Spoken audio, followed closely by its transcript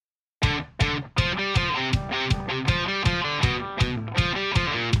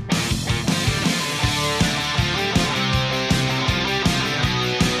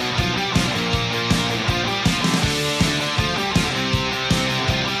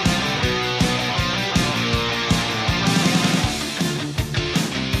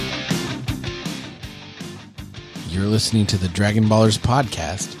listening to the Dragon Ballers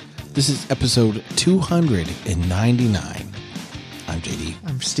podcast. This is episode 299. I'm JD.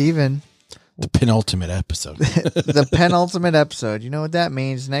 I'm Steven. The penultimate episode. The penultimate episode. You know what that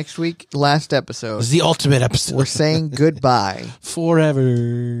means? Next week, last episode. It's the ultimate episode. We're saying goodbye.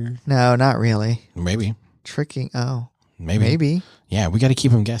 Forever. No, not really. Maybe. Tricking. Oh. Maybe. Yeah, we got to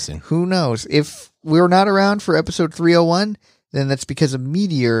keep them guessing. Who knows? If we're not around for episode 301, then that's because a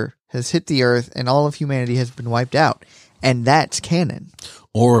meteor has hit the Earth and all of humanity has been wiped out. And that's canon.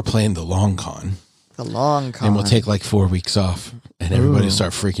 Or we're playing the long con. The long con. And we'll take like 4 weeks off. And everybody will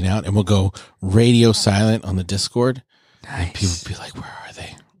start freaking out. And we'll go radio silent on the Discord. Nice. And people will be like, where are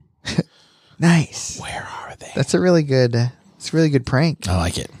they? Nice. Where are they? That's a really good prank. I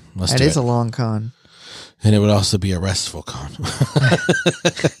like it. Let's That do is it. a long con. And it would also be a restful con.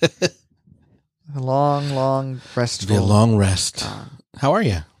 A long, restful. Be a long rest. How are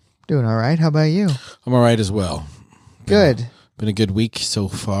you? Doing all right. How about you? I'm all right as well. Good. Been a good week so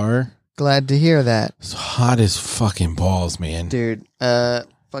far. Glad to hear that. It's hot as fucking balls, man. Dude,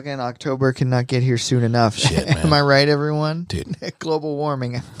 fucking October cannot get here soon enough. Shit, man. Am I right, everyone? Dude. Global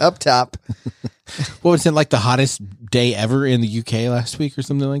warming up top. What was it, like the hottest day ever in the UK last week or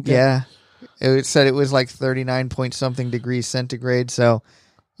something like that? Yeah. It said it was like 39 point something degrees centigrade. So,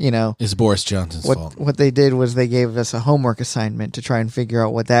 you know, It's Boris Johnson's fault. what they did was they gave us a homework assignment to try and figure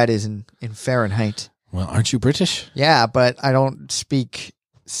out what that is in Fahrenheit. Well, aren't you British? Yeah, but I don't speak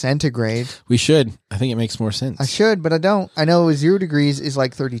centigrade. We should. I think it makes more sense. I should, but I don't. I know 0 degrees is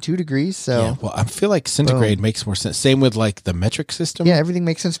like 32 degrees. So, Yeah, well, I feel like centigrade makes more sense. Same with like the metric system. yeah, everything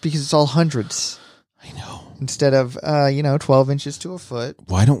makes sense because it's all hundreds. I know. Instead of, 12 inches to a foot.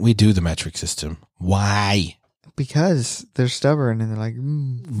 Why don't we do the metric system? Why? Because they're stubborn and they're like,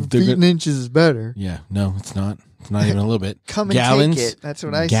 They're feet good- and inches is better. Yeah, no, it's not. It's not even a little bit. Come and Gallons? take it. That's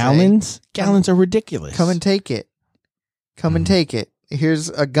what I Gallons? say. Gallons are ridiculous. Come and take it. Come and take it. Here's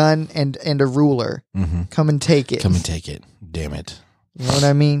a gun and a ruler. Mhm. Come and take it. Come and take it. Damn it. You know what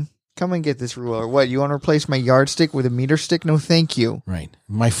I mean? Come and get this ruler. What, you want to replace my yardstick with a meter stick? No, thank you. Right.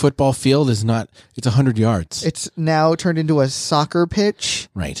 My football field is not, it's 100 yards. It's now turned into a soccer pitch.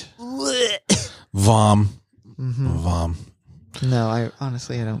 Right. Vom. Mm-hmm. Vom. No, I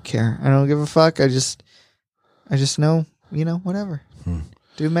don't care. I don't give a fuck. I just know, whatever.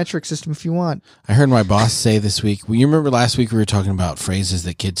 Do a metric system if you want. I heard my boss say this week, you remember last week we were talking about phrases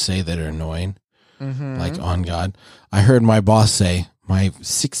that kids say that are annoying? Mm-hmm. Like on God. I heard my boss say, my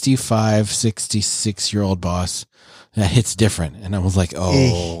 66-year-old boss, that hits different. And I was like,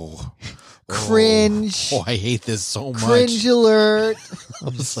 oh. Cringe. Oh, I hate this so much. Cringe alert. I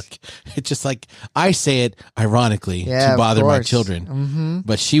was like, it's just like, I say it ironically Yeah, to of bother my course. children. Mm-hmm.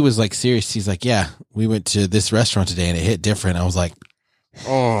 But she was like serious. She's like, yeah, we went to this restaurant today and it hit different. I was like,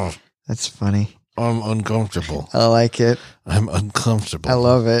 oh, That's funny. I'm uncomfortable. I like it. I'm uncomfortable. I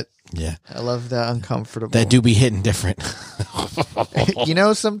love it. Yeah. I love that uncomfortable. That do be hitting different.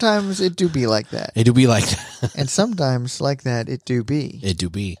 Sometimes it do be like that. It do be like that. And sometimes like that, it do be. It do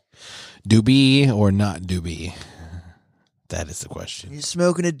be. Do be or not do be? That is the question. You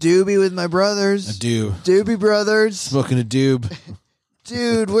smoking a doobie with my brothers? A do. Doobie brothers. Smoking a doob.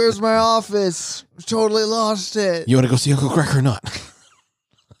 Dude, where's my office? Totally lost it. You want to go see Uncle Greg or not?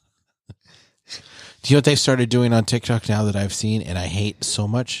 Do you know what they've started doing on TikTok now that I've seen and I hate so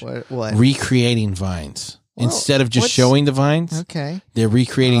much? What? Recreating vines. Well, Instead of just what's- showing the vines, Okay. they're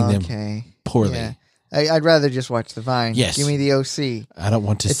recreating them Okay. poorly. Yeah. I'd rather just watch the Vine. Yes. Give me the OC. I don't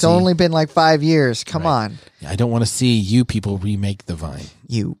want to It's see. only been like 5 years. Come Right. on. I don't want to see you people remake the vine.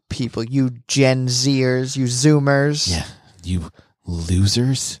 You people, you Gen Zers, you Zoomers. Yeah. You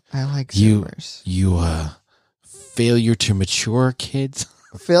losers. I like You- Zoomers. You failure to mature kids.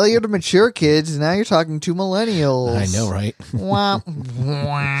 Failure to mature kids. Now you're talking to millennials. I know, right? Wah,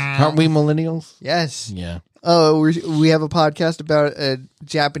 Aren't we millennials? Yes. Yeah. Oh, we have a podcast about a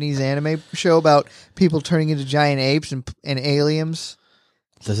Japanese anime show about people turning into giant apes and aliens.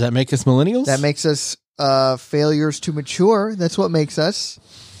 Does that make us millennials? That makes us failures to mature. That's what makes us.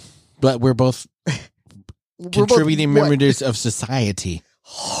 But we're both We're both contributing what? members of society.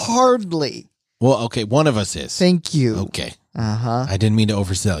 Hardly. Well, okay, one of us is. Thank you. Okay. Uh-huh. I didn't mean to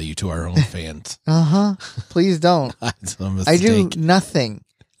oversell you to our own fans. Uh-huh. Please don't. It's a I mistake. do nothing.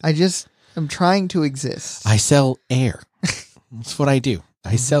 I just am trying to exist. I sell air. That's what I do.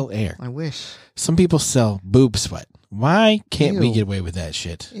 I sell air. I wish. Some people sell boob sweat. Why can't we Ew. get away with that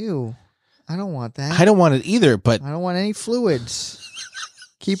shit? Ew. I don't want that. I don't want it either, but I don't want any fluids.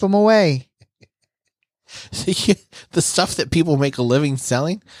 Keep them away. the stuff that people make a living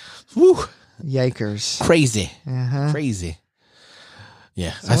selling, whew, Yikers. crazy. Uh-huh. Crazy.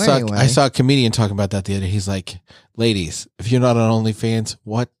 Yeah. So anyway. I saw a comedian talking about that the other day. He's like, ladies, if you're not on OnlyFans,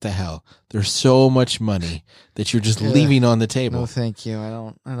 what the hell? There's so much money that you're just Ugh. leaving on the table. No, thank you. I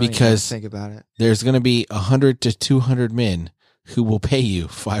don't Because even think about it. There's going to be 100 to 200 men who will pay you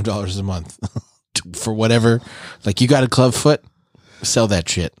 $5 a month for whatever. Like, you got a club foot? Sell that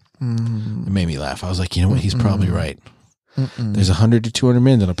shit. Mm. It made me laugh. I was like, you know what? He's probably right. Mm-mm. There's 100 to 200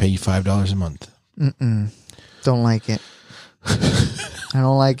 men that'll pay you $5 a month. Mm-mm. Don't like it. I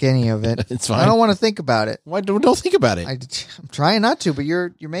don't like any of it. It's fine. I don't want to think about it. Why don't think about it? I'm trying not to, but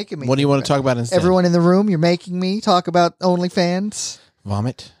you're making me. What do you think want to about talk about instead? Everyone in the room, you're making me talk about OnlyFans.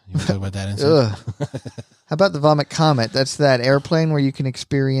 Vomit? You want to talk about that instead? Ugh. How about the Vomit Comet? That's that airplane where you can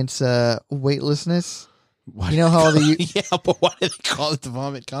experience weightlessness. Why You know do how they the- call- Yeah, but why do they call it the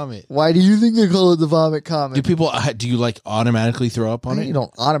Vomit Comet? Why do you think they call it the Vomit Comet? Do people, do you like automatically throw up on it? You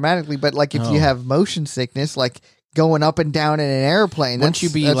don't automatically, but like if Oh. you have motion sickness, like going up and down in an airplane, Wouldn't you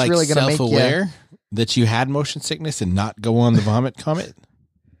be that's like really going to make you. self-aware that you had motion sickness and not go on the Vomit Comet?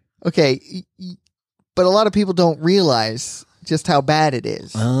 Okay, but a lot of people don't realize just how bad it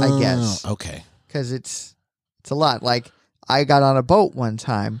is. I guess Okay. because it's a lot. Like I got on a boat one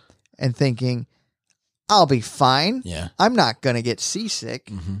time and thinking, I'll be fine. Yeah. I'm not going to get seasick.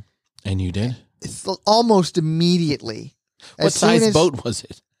 Mm-hmm. And you did? It's almost immediately. What As soon size as- boat was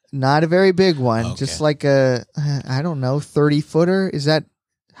it? Not a very big one. Okay. Just like a, I don't know, 30-footer. Is that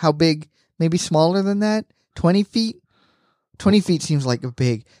how big? Maybe smaller than that? 20 feet? 20 feet seems like a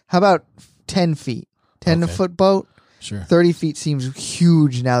big. How about 10 feet? 10 Okay. foot boat? Sure. 30 feet seems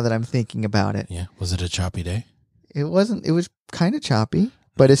huge now that I'm thinking about it. Yeah. Was it a choppy day? It wasn't, it was kind of choppy.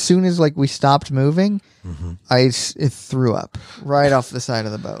 But as soon as like we stopped moving, Mm-hmm. it threw up right off the side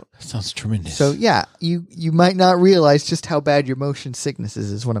of the boat. That sounds tremendous. So yeah, you might not realize just how bad your motion sickness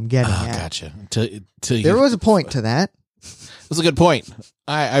is what I'm getting at. Gotcha. Till you, There was a point to that. That's a good point.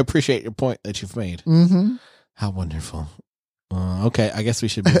 I appreciate your point that you've made. Mm-hmm. How wonderful. Okay, I guess we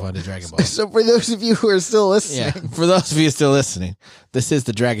should move on to Dragon Ball. So for those of you who are still listening, Yeah, for those of you still listening, this is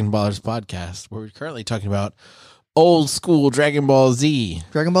the Dragon Ballers podcast, where we're currently talking about old school Dragon Ball Z.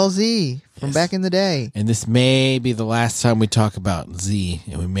 Dragon Ball Z from Yes. back in the day. And this may be the last time we talk about Z,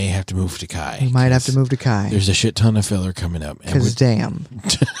 and we may have to move to Kai. We might have to move to Kai. There's a shit ton of filler coming up. And Because damn.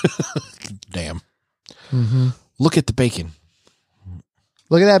 damn. Mm-hmm. Look at the bacon.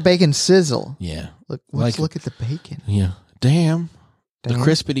 Look at that bacon sizzle. Yeah. Let's Like- look at the bacon. Yeah. Damn. Damn. The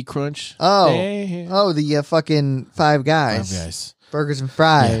crispity crunch. Oh. Damn. Oh, the fucking Five Guys. Five Guys. Burgers and Yeah,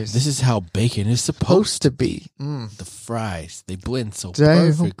 fries. this is how bacon is supposed supposed to be. The fries, they blend so Damn.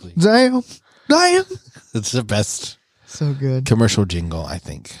 perfectly. Damn. Damn. It's the best So good. commercial jingle, I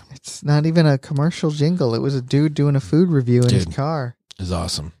think. It's not even a commercial jingle. It was a dude doing a food review in his Dude. car. It's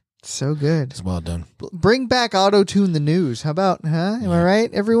awesome. So good. It's well done. Bring back auto-tune the news. How about, Am I right,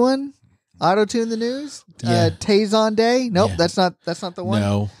 everyone? Auto-tune the news? Yeah. Tazon Day? Nope, Yeah. that's not the one.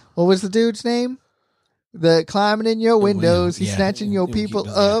 No. What was the dude's name? The climbing in your windows, he's yeah. snatching your Yeah. people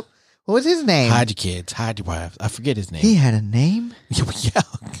Yeah. up. What was his name? Hide your kids, hide your wives. I forget his name. He had a name. Yeah.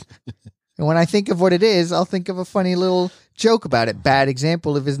 And when I think of what it is, I'll think of a funny little joke about it. Bad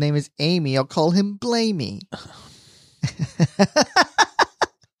example, if his name is Amy, I'll call him Blamey.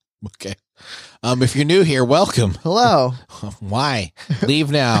 Okay. If you're new here, welcome. Hello. Why?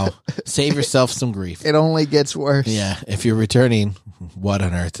 Leave now. Save yourself some grief. It only gets worse. Yeah. If you're returning, what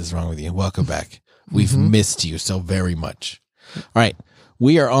on earth is wrong with you? Welcome back. We've Mm-hmm. missed you so very much. All right.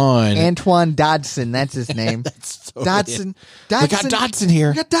 We are on. Antoine Dodson, that's his name. That's so Dodson. We got Dodson here.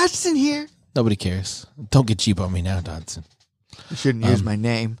 We got Dodson here. Nobody cares. Don't get cheap on me now, Dodson. You shouldn't use my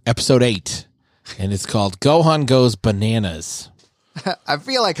name. Episode 8. And it's called Gohan Goes Bananas. I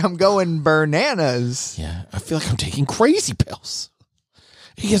feel like I'm going bananas. Yeah. I feel like I'm taking crazy pills.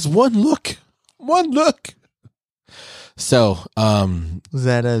 He has one look. One look. So, Was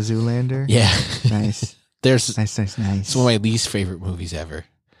that a Zoolander? yeah. Nice. There's Nice. It's one of my least favorite movies ever.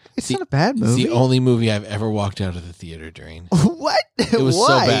 It's the- not a bad It's movie. the only movie I've ever walked out of the theater during. What? It was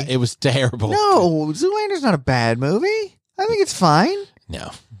Why? so bad. It was terrible. No, Zoolander's not a bad movie. I think it's fine.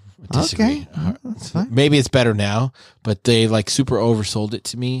 No. I disagree. Okay. That's fine. Maybe it's better now, but they like super oversold it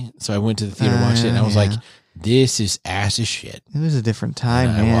to me. So I went to the theater and watched it, and I was yeah. like, this is ass as shit. It was a different time,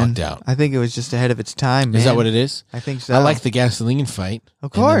 And I man. walked out. I think it was just ahead of its time, man. Is that what it is? I think so. I like the gasoline fight.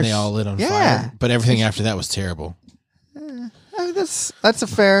 Of And then course. they all lit on Yeah. fire. But everything after that was terrible. That's a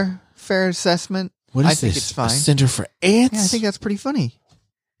fair assessment. What is I think this? it's fine. A center for ants? Yeah, I think that's pretty funny.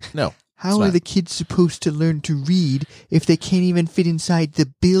 No. How not. are the kids supposed to learn to read if they can't even fit inside the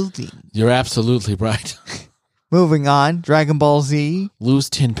building? You're absolutely right. Moving on, Dragon Ball Z. Lose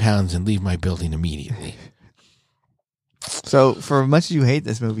 10 pounds and leave my building immediately. So, for as much as you hate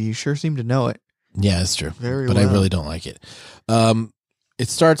this movie, you sure seem to know it. Yeah, that's true. Very but well. I really don't like it. It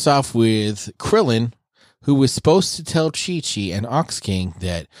starts off with Krillin, who was supposed to tell Chi-Chi and Ox King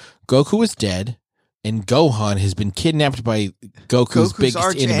that Goku is dead and Gohan has been kidnapped by Goku's biggest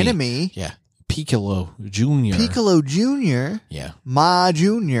arch enemy. Yeah. Piccolo Jr. Piccolo Jr. Yeah. Ma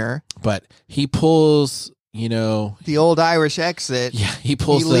Jr. But he pulls, The old Irish exit. yeah, he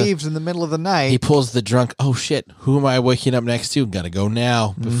He leaves in the middle of the night. He pulls the drunk, oh shit, who am I waking up next to? Gotta go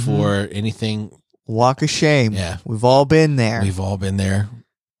now before anything. Walk of shame. Yeah. We've all been there. We've all been there.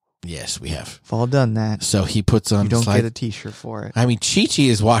 Yes, we have. We've all done that. So he puts on You don't slide- get a t-shirt for it. I mean, Chi-Chi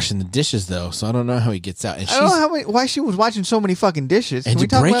is washing the dishes, though, so I don't know how he gets out. And I don't know why she was watching so many fucking dishes. Can we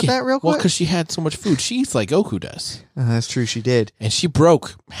talk about that real quick? Well, because she had so much food. She eats like Goku does. That's true, she did. And she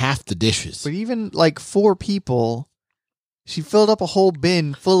broke half the dishes. But even like 4 people, she filled up a whole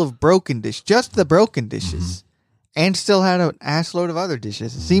bin full of broken dishes, just the broken dishes, and still had an assload of other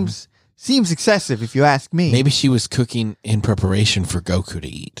dishes. It seems excessive if you ask me. Maybe she was cooking in preparation for Goku to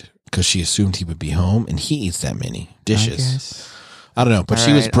eat because she assumed he would be home, and he eats that many dishes. I don't know, but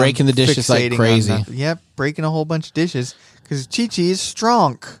she was breaking the dishes like crazy. Yep, breaking a whole bunch of dishes because Chi-Chi is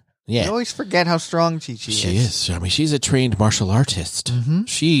strong. Yeah. You always forget how strong Chi-Chi is. She is. I mean, she's a trained martial artist.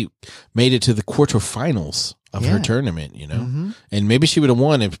 She made it to the quarterfinals of her tournament, and maybe she would have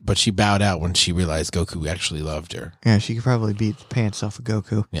won it, but she bowed out when she realized Goku actually loved her. Yeah, she could probably beat the pants off of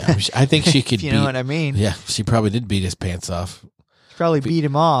Goku. Yeah, I think she could. You know what I mean? Yeah, she probably did beat his pants off. She probably beat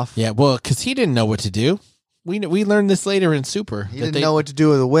him off. Yeah, well, because he didn't know what to do. We learned this later in Super. He didn't know what to do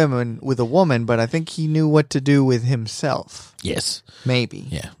with a woman, but I think he knew what to do with himself. Yes, maybe.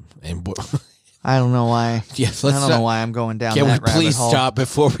 Yeah, and I don't know why. Yes, I don't know why I'm going down. Can that we please rabbit hole. stop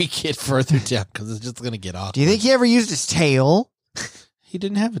before we get further down? Because it's just going to get awkward. Do you think he ever used his tail? He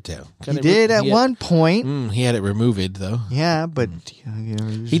didn't have a tail. He did at one point. He had it removed though. Yeah, but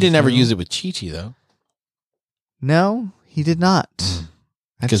he didn't ever use it with Chi-Chi though. No, he did not.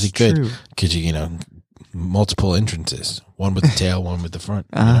 Because he could. Because multiple entrances. One with the tail, one with the front.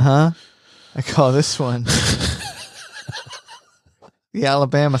 I call this one the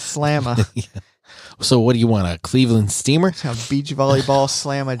Alabama Slammer. Yeah. So what do you want? A Cleveland Steamer? A beach volleyball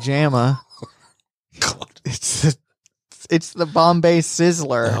slamma jamma. It's the Bombay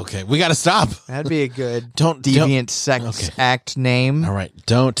Sizzler. Okay, we got to stop. That'd be a good deviant sex act name. All right,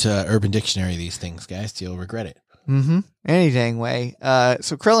 don't Urban Dictionary these things, guys. You'll regret it. Any dang way.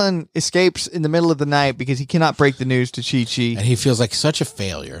 So Krillin escapes in the middle of the night because he cannot break the news to Chi-Chi. And he feels like such a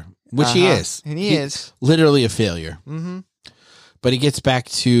failure, which he is. And he is. Literally a failure. But he gets back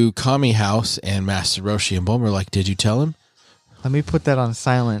to Kami House, and Master Roshi and Bulma are like, did you tell him? Let me put that on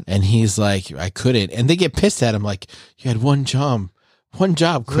silent. And he's like, I couldn't. And they get pissed at him like, you had one job. One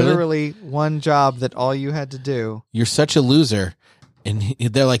job, Krillin. Literally one job that all you had to do. You're such a loser. And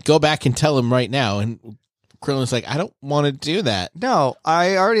they're like, go back and tell him right now. And Krillin's like, I don't want to do that. No,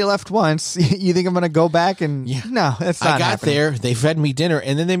 I already left once. You think I'm going to go back and... Yeah. No, that's not I got happening. there. They fed me dinner.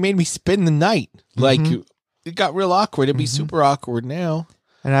 And then they made me spend the night. Like, it got real awkward. It'd be super awkward now.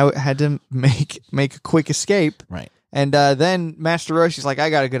 And I had to make a quick escape. Right. And then Master Roshi's like,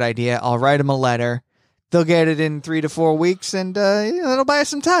 I got a good idea. I'll write him a letter. They'll get it in 3 to 4 weeks, and that'll buy us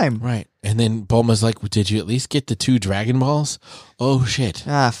some time. Right. And then Bulma's like, well, did you at least get the 2 Dragon Balls? Oh, shit.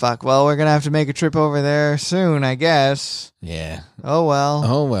 Ah, fuck. Well, we're going to have to make a trip over there soon, I guess. Yeah. Oh, well.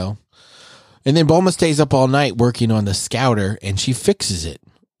 Oh, well. And then Bulma stays up all night working on the Scouter, and she fixes it.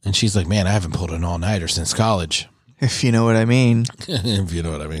 And she's like, man, I haven't pulled an all-nighter since college. If you know what I mean. If you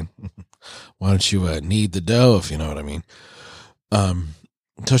know what I mean. Why don't you knead the dough, if you know what I mean.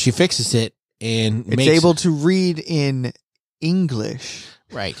 So she fixes it and it's able to read in English.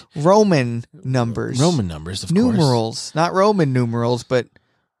 Right. Roman numbers. Roman numbers, of numerals. course. Not Roman numerals, but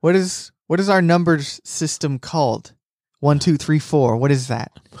what is our numbers system called? 1, 2, 3, 4. What is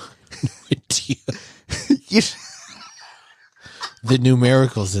that? The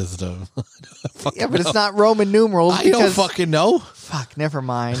numerical system. Yeah, but it's not Roman numerals. I don't fucking know. Fuck, never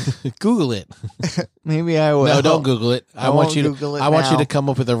mind. Google it. Maybe I will. No, don't Google it. I want you to come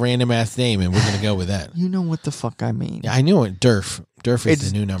up with a random ass name, and we're gonna go with that. You know what the fuck I mean. Yeah, I knew it. DERF. DERF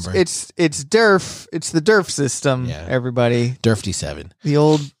is the new number. It's DERF. It's the DERF system. Yeah. Everybody. DERFty7. The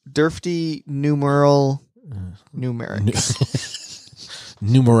old DERFty numerics.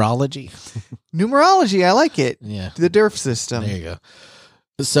 Numerology. Numerology. I like it. Yeah. The DERF system. There you go.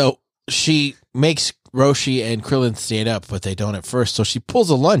 So she makes Roshi and Krillin stand up, but they don't at first. So she pulls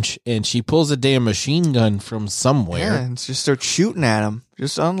a lunch, and she pulls a damn machine gun from somewhere. Yeah, and just starts shooting at him.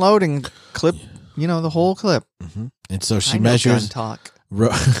 Just unloading. Clip, the whole clip. And so she measures. Gun talk.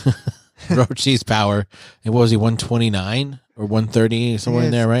 Roshi's power. And what was he, 129 or 130, somewhere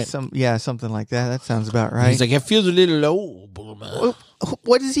in there, right? Something like that. That sounds about right. He's like, it feels a little low, Bulma.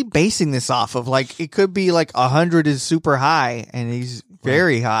 What is he basing this off of? Like, it could be like 100 is super high, and he's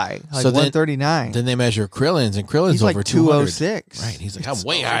very high, like So then- 139. Then they measure Krillin's, and Krillin's He's over like 200. 206. Right. He's like, I'm It's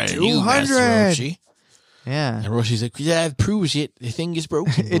way over higher than you, Master 200. Roshi. Yeah. And Roshi's like, yeah, it proves it. The thing is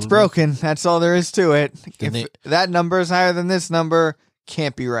broken. It's broken. That's all there is to it. Then If that number is higher than this number,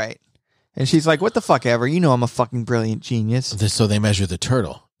 can't be right. And she's like, what the fuck ever? You know I'm a fucking brilliant genius. So they measure the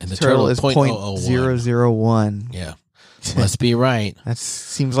turtle. And the Turtle is .001. 0.001. Yeah. Must be right. That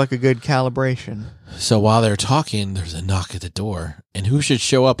seems like a good calibration. So while they're talking, there's a knock at the door. And who should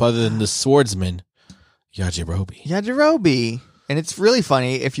show up other than the swordsman, Yajirobe? Yajirobe. And it's really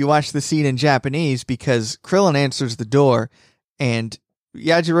funny if you watch the scene in Japanese because Krillin answers the door and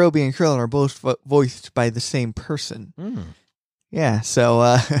Yajirobe and Krillin are both voiced by the same person. Yeah, so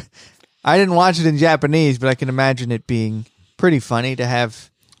I didn't watch it in Japanese, but I can imagine it being pretty funny to have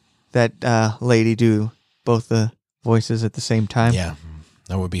that lady do both the voices at the same time. Yeah,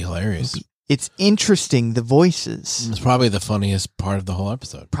 that would be hilarious. It's interesting, the voices. It's probably the funniest part of the whole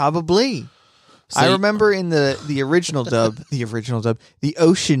episode. Probably. So I remember in the original dub, the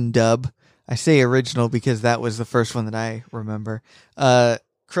Ocean dub. I say original because that was the first one that I remember.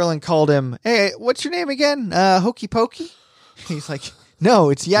 Krillin called him, "Hey, what's your name again? Hokey Pokey?" He's like, "No,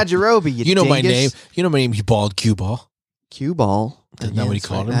 it's Yajirobe. You know my name. dingus." You know my name. You bald cue ball. Cue ball. Isn't that what he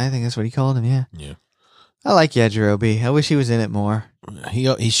called him? I think that's what he called him. Yeah. Yeah. I like Yajirobe. I wish he was in it more.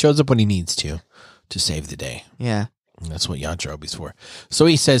 He shows up when he needs to save the day. Yeah. And that's what Yajirobe's for. So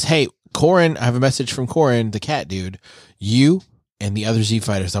he says, "Hey, Korin, I have a message from Korin, the cat dude. You and the other Z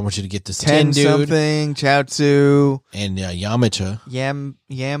fighters, I want you to get this tin dude something, Chaozu, and Yamcha.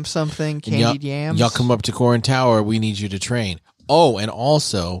 Yam something, And candied yams. Y'all come up to Korin Tower. We need you to train. Oh, and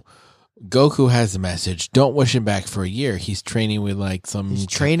also, Goku has a message. Don't wish him back for a year. He's training with He's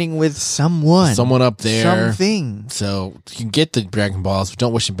training with someone. Someone up there. Something. So you can get the Dragon Balls, but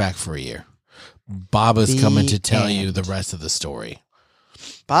don't wish him back for a year. Baba's coming to tell you the rest of the story.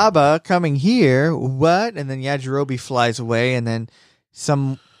 Baba coming here, what? And then Yajirobe flies away, and then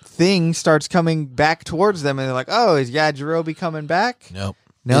some thing starts coming back towards them, and they're like, oh, is Yajirobe coming back? Nope.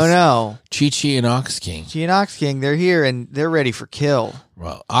 No. Chi-Chi and Ox King. Chi and Ox King, they're here, and they're ready for kill.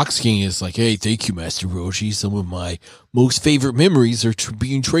 Well, Ox King is like, hey, thank you, Master Roshi. Some of my most favorite memories are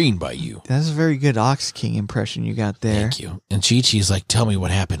being trained by you. That's a very good Ox King impression you got there. Thank you. And Chi-Chi is like, tell me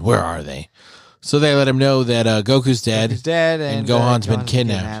what happened. Where are they? So they let him know that Goku's dead. Goku's dead, and Gohan's been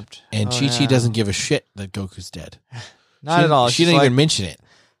kidnapped. And Chi-Chi doesn't give a shit that Goku's dead. Not at all. She didn't even mention it.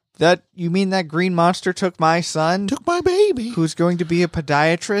 You mean that green monster took my son? Took my baby. Who's going to be a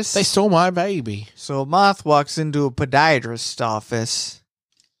podiatrist? They stole my baby. So Moth walks into a podiatrist's office.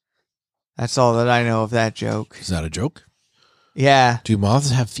 That's all that I know of that joke. Is that a joke? Yeah. Do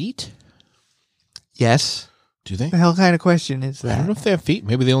moths have feet? Yes. Do they? What the hell kind of question is that? I don't know if they have feet.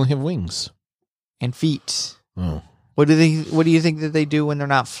 Maybe they only have wings. And feet. Oh. What do you think that they do when they're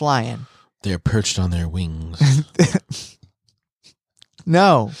not flying? They're perched on their wings.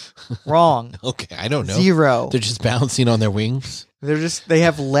 No. Wrong. Okay, I don't know. 0. They're just bouncing on their wings. They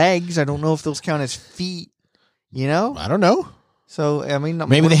have legs. I don't know if those count as feet. You know? I don't know. So, I mean,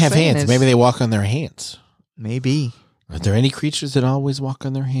 Maybe what they I'm have saying hands. is- Maybe they walk on their hands. Maybe. Are there any creatures that always walk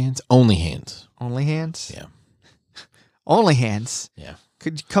on their hands? Only hands. Only hands? Yeah. Only hands? Yeah.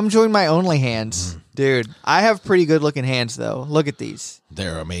 Could you come join my only hands? Dude, I have pretty good looking hands though. Look at these.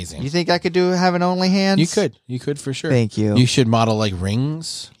 They're amazing. You think I could have an only hands? You could. You could for sure. Thank you. You should model like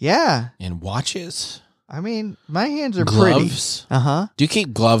rings Yeah. and watches. I mean, my hands are Gloves. pretty. Uh-huh. Do you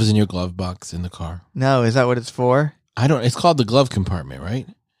keep gloves in your glove box in the car? No, is that what it's for? I don't. It's called the glove compartment, right?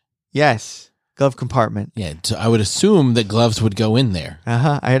 Yes. Glove compartment. Yeah. So I would assume that gloves would go in there.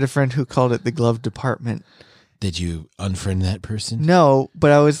 Uh-huh. I had a friend who called it the glove department. Did you unfriend that person? No,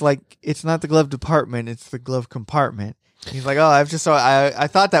 but I was like, it's not the glove department, it's the glove compartment. He's like, oh, I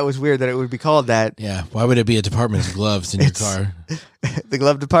thought that was weird that it would be called that. Yeah. Why would it be a department of gloves in your car? The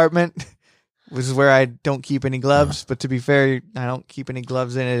glove department was where I don't keep any gloves, but to be fair, I don't keep any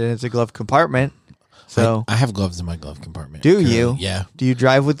gloves in it, and it's a glove compartment. So, I have gloves in my glove compartment. Do you? Yeah. Do you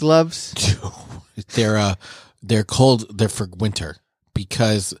drive with gloves? They're cold. They're for winter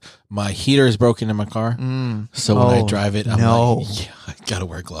because my heater is broken in my car. So when I drive it, I'm like, yeah, I gotta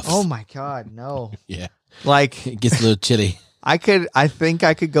wear gloves. Oh my God, no. Yeah. Like, It gets a little chilly. I think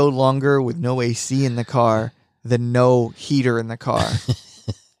I could go longer with no AC in the car than no heater in the car.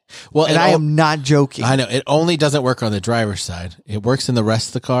 Well, And I am not joking. I know it only doesn't work on the driver's side. It works in the rest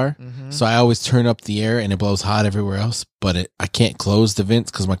of the car. So I always turn up the air and it blows hot everywhere else. But I can't close the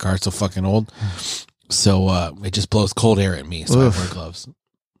vents because my car's so fucking old. So it just blows cold air at me. So I wear gloves.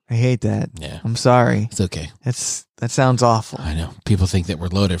 I hate that. Yeah, I'm sorry. it's okay. That sounds awful. I know people think that we're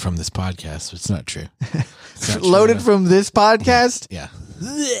loaded from this podcast. But it's not true. It's not true Loaded enough. from this podcast? Yeah.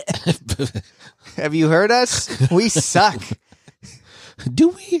 Have you heard us? We suck. Do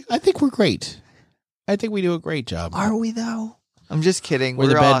we? I think we're great. I think we do a great job. Are we though? I'm just kidding. We're We're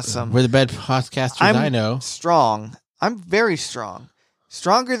the bed, awesome. We're the best podcasters I know. Strong. I'm very strong.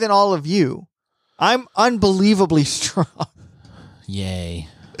 Stronger than all of you. I'm unbelievably strong. Yay.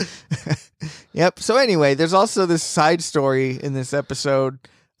 Yep. So anyway, there's also this side story in this episode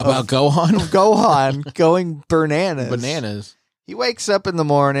About Gohan? of Gohan going bananas. Bananas. He wakes up in the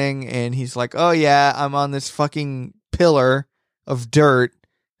morning and he's like, oh yeah, I'm on this fucking pillar of dirt.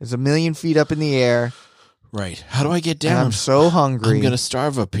 It's 1,000,000 feet up in the air. Right. How do I get And down? I'm so hungry. I'm going to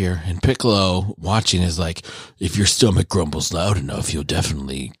starve up here. And Piccolo, watching, is like, if your stomach grumbles loud enough, you'll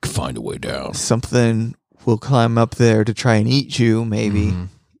definitely find a way down. Something will climb up there to try and eat you, maybe. Mhm.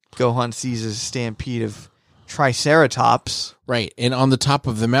 Gohan sees a stampede of Triceratops. Right. And on the top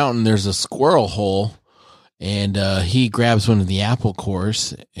of the mountain, there's a squirrel hole. And he grabs one of the apple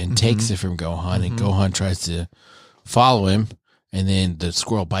cores and takes it from Gohan. And Gohan tries to follow him. And then the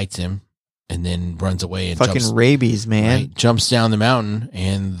squirrel bites him. And then runs away and Fucking jumps, rabies, man. right, jumps down the mountain.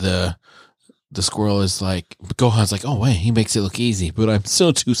 And the squirrel is like, Gohan's like, oh, wait, he makes it look easy. But I'm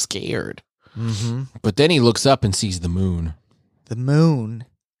still too scared. Mm-hmm. But then he looks up and sees the moon. The moon.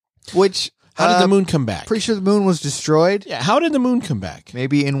 Which, How did the moon come back? pretty sure the moon was destroyed. Yeah, how did the moon come back?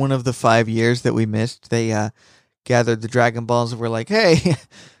 Maybe in one of the 5 years that we missed, they gathered the Dragon Balls and were like, hey,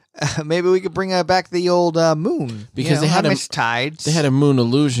 maybe we could bring back the old moon. Because they had a- tides. They had a moon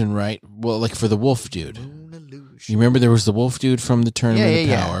illusion, right? Well, like for the wolf dude. moon illusion. You remember there was the wolf dude from the Tournament of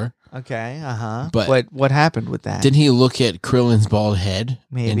Yeah. Power. Okay, uh-huh. But- what happened with that? Didn't he look at Krillin's bald head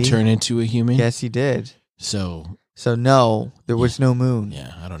Maybe. and turn into a human? Yes, he did. So, So no, there was no moon.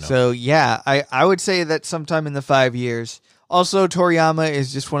 yeah, I don't know. So yeah, I would say that sometime in the 5 years. Also, Toriyama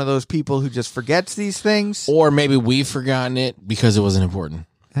is just one of those people who just forgets these things. Or maybe we've forgotten it because it wasn't important.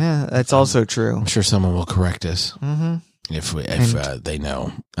 Yeah, that's also true. I'm sure someone will correct us Mm-hmm. if they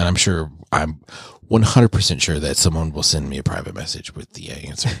know. And I'm 100% sure that someone will send me a private message with the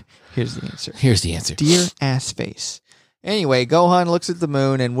answer. Here's the answer. Here's the answer. Dear ass face. Anyway, Gohan looks at the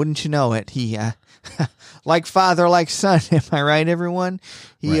moon, and wouldn't you know it, he, like father, like son, am I right, everyone?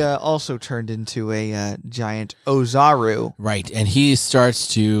 He Right. also turned into a giant Ozaru. Right, and he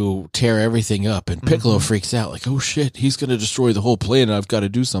starts to tear everything up, and Piccolo freaks out, like, oh shit, he's going to destroy the whole planet, I've got to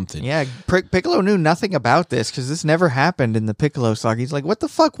do something. Yeah, Piccolo knew nothing about this, because this never happened in the Piccolo saga. He's like, what the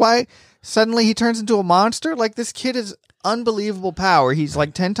fuck, why suddenly he turns into a monster? Like, this kid is unbelievable power. He's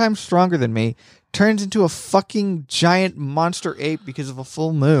like 10 times stronger than me. Turns into a fucking giant monster ape because of a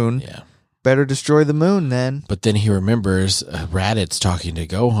full moon. Yeah. Better destroy the moon then. But then he remembers Raditz talking to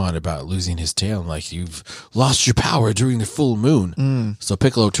Gohan about losing his tail, like, you've lost your power during the full moon. So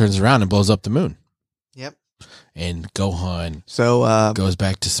Piccolo turns around and blows up the moon, Yep. and Gohan So, goes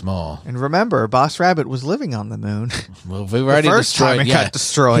back to small. and remember, Boss Rabbit was living on the moon. Well, we've already the first destroyed. time it Yeah, got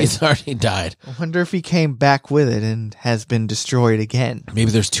destroyed. he's already died. I wonder if he came back with it and has been destroyed again.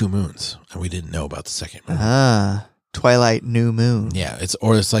 Maybe there's 2 moons, and we didn't know about the second moon. Ah, Twilight New Moon. Yeah,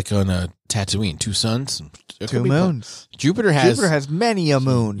 it's like on a Tatooine, 2 suns, There could 2 be moons. Jupiter has many a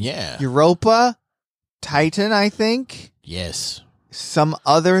moon. Yeah. Europa, Titan, I think. Yes. Some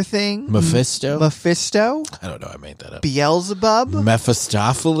other thing. Mephisto. Mephisto. I don't know. I made that up. Beelzebub.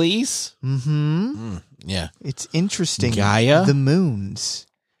 Mephistopheles. Mm-hmm. Yeah, It's interesting. Gaia? The moons.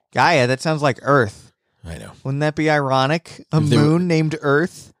 Gaia, that sounds like Earth. I know. Wouldn't that be ironic? A If they were- moon named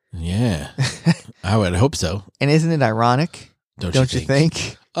Earth? Yeah, I would hope so. And isn't it ironic? Don't you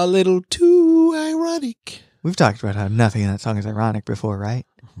think? A little too ironic. We've talked about how nothing in that song is ironic before, right?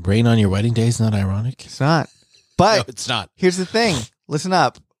 Rain on your wedding day is not ironic. It's not. But No, it's not. here's the thing. Listen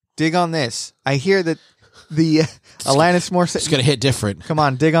up. Dig on this. I hear that the Alanis Morissette... It's gonna hit different. Come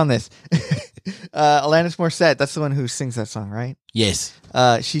on, dig on this. Alanis Morissette, that's the one who sings that song, right? Yes.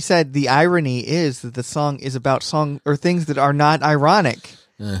 She said the irony is that the song is about things that are not ironic.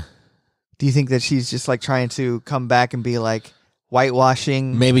 Do you think that she's just like trying to come back and be like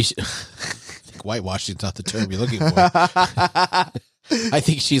whitewashing? Maybe I think whitewashing's not the term you're looking for. I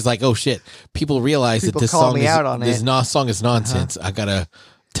think she's like, oh shit, people realize People that this call song me out on it. song is nonsense. I gotta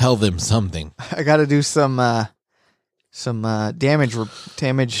tell them something. I got to do some damage.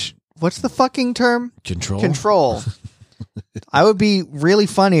 What's the fucking term? Control. Control. I would be really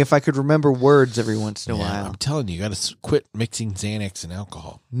funny if I could remember words every once in a Yeah, while. I'm telling you, you got to quit mixing Xanax and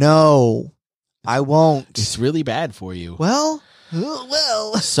alcohol. No, I won't. It's really bad for you. Well.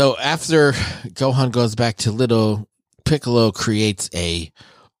 So after Gohan goes back to Little, Piccolo creates a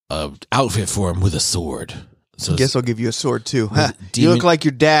outfit for him with a sword. So I guess I'll give you a sword too. Was it You look demon- like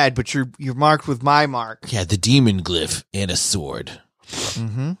your dad, but you're marked with my mark. yeah, the demon glyph and a sword.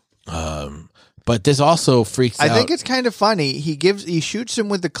 Mm-hmm. But this also freaks out. I think it's kind of funny. He shoots him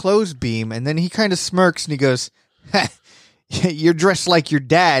with the clothes beam, and then he kind of smirks and he goes, "You're dressed like your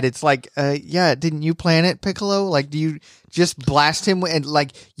dad." It's like, yeah, didn't you plan it, Piccolo? Like, do you just blast him and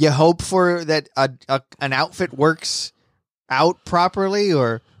like you hope for that an outfit works out properly,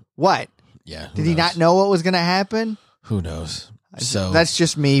 or what? Yeah. who Did he knows? not know what was going to happen? Who knows? So That's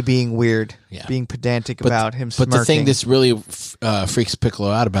just me being weird, Yeah. being pedantic But- about him But smirking. the thing this really freaks Piccolo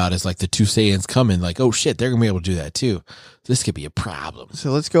out about is like the two Saiyans coming, like, oh shit, they're gonna be able to do that too. This could be a problem.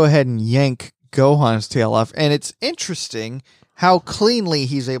 So let's go ahead and yank Gohan's tail off. And it's interesting how cleanly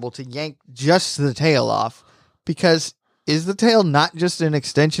he's able to yank just the tail off, because is the tail not just an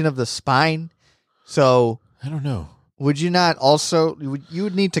extension of the spine? So I don't know. would you not also, you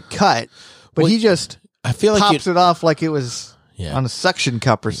would need to cut, but Well, he just I feel like pops it off like it was yeah, on a suction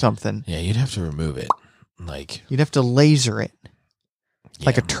cup or something. yeah, you'd have to remove it. Like, You'd have to laser it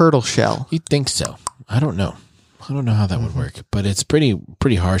like a yeah. turtle shell. You'd think so. I don't know. I don't know how that would work, but it's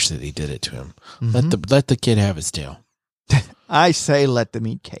pretty harsh that he did it to him. Let the kid have his tail. I say let them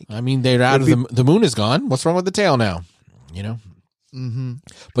eat cake. I mean, they're out of the moon is gone. What's wrong with the tail now? You know. Mm-hmm.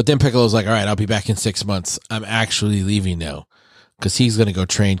 But then Piccolo's like, all right, I'll be back in 6 months. I'm actually leaving now because he's going to go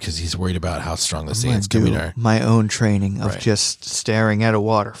train because he's worried about how strong the Saiyans coming are. My own training of Right. just staring at a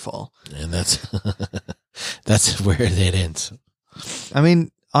waterfall. And that's that's where it ends. I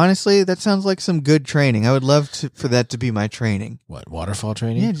mean, honestly, that sounds like some good training. I would love for that to be my training. What, waterfall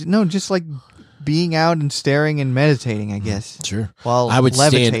training? Yeah, no, just like being out and staring and meditating, I guess. Sure. While I would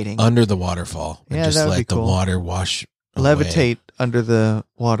levitating. stand under the waterfall and Yeah, just that would be let the cool. water wash away. Levitate under the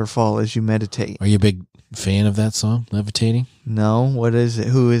waterfall as you meditate. Are you a big fan of that song, Levitating? No, what is it?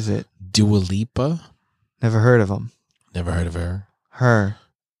 Who is it? Dua Lipa? Never heard of him. Never heard of her? Her.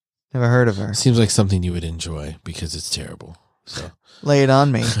 Never heard of her. Seems like something you would enjoy because it's terrible. So Lay it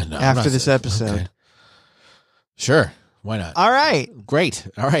on me No, I'm after not this saying- episode. okay. Sure. Why not? All right. Great.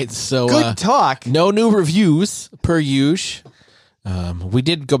 All right. So Good talk. no new reviews per usual. We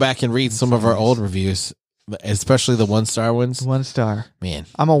did go back and read some of our old reviews, especially the 1-star ones. 1 star. Man,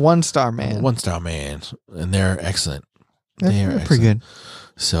 I'm a 1-star man. I'm a 1-star man, and they're excellent. They're pretty good.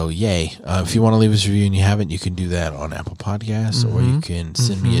 So yay! If you want to leave us a review and you haven't, you can do that on Apple Podcasts, or you can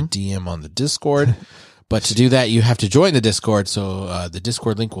send me a DM on the Discord. But to do that, you have to join the Discord. So the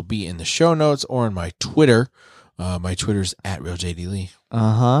Discord link will be in the show notes or in my Twitter. My Twitter's @RealJDLee.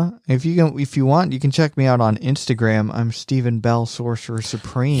 If you want, you can check me out on Instagram. I'm Stephen Bell, Sorcerer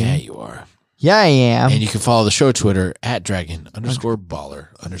Supreme. Yeah, you are. Yeah, I am. And you can follow the show Twitter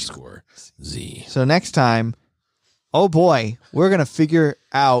 @dragon_baller_Z. So next time, oh boy, we're gonna figure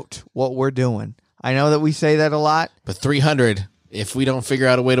out what we're doing. I know that we say that a lot. But 300, if we don't figure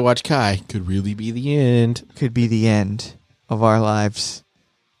out a way to watch Kai, could really be the end. Could be the end of our lives.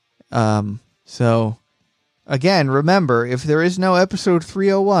 So again, remember, if there is no episode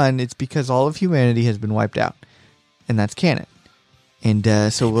 301, it's because all of humanity has been wiped out, and that's canon. And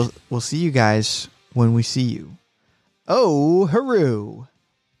so we'll see you guys when we see you. Oh, hooroo!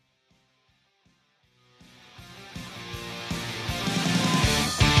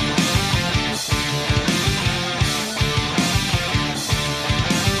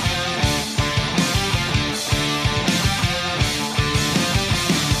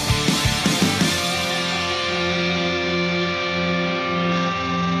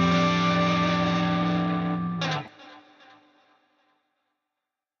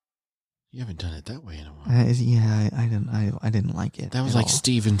 You haven't done it that way in a while. Yeah, I didn't like it. That was at like all.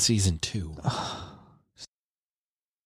 Steve in season 2.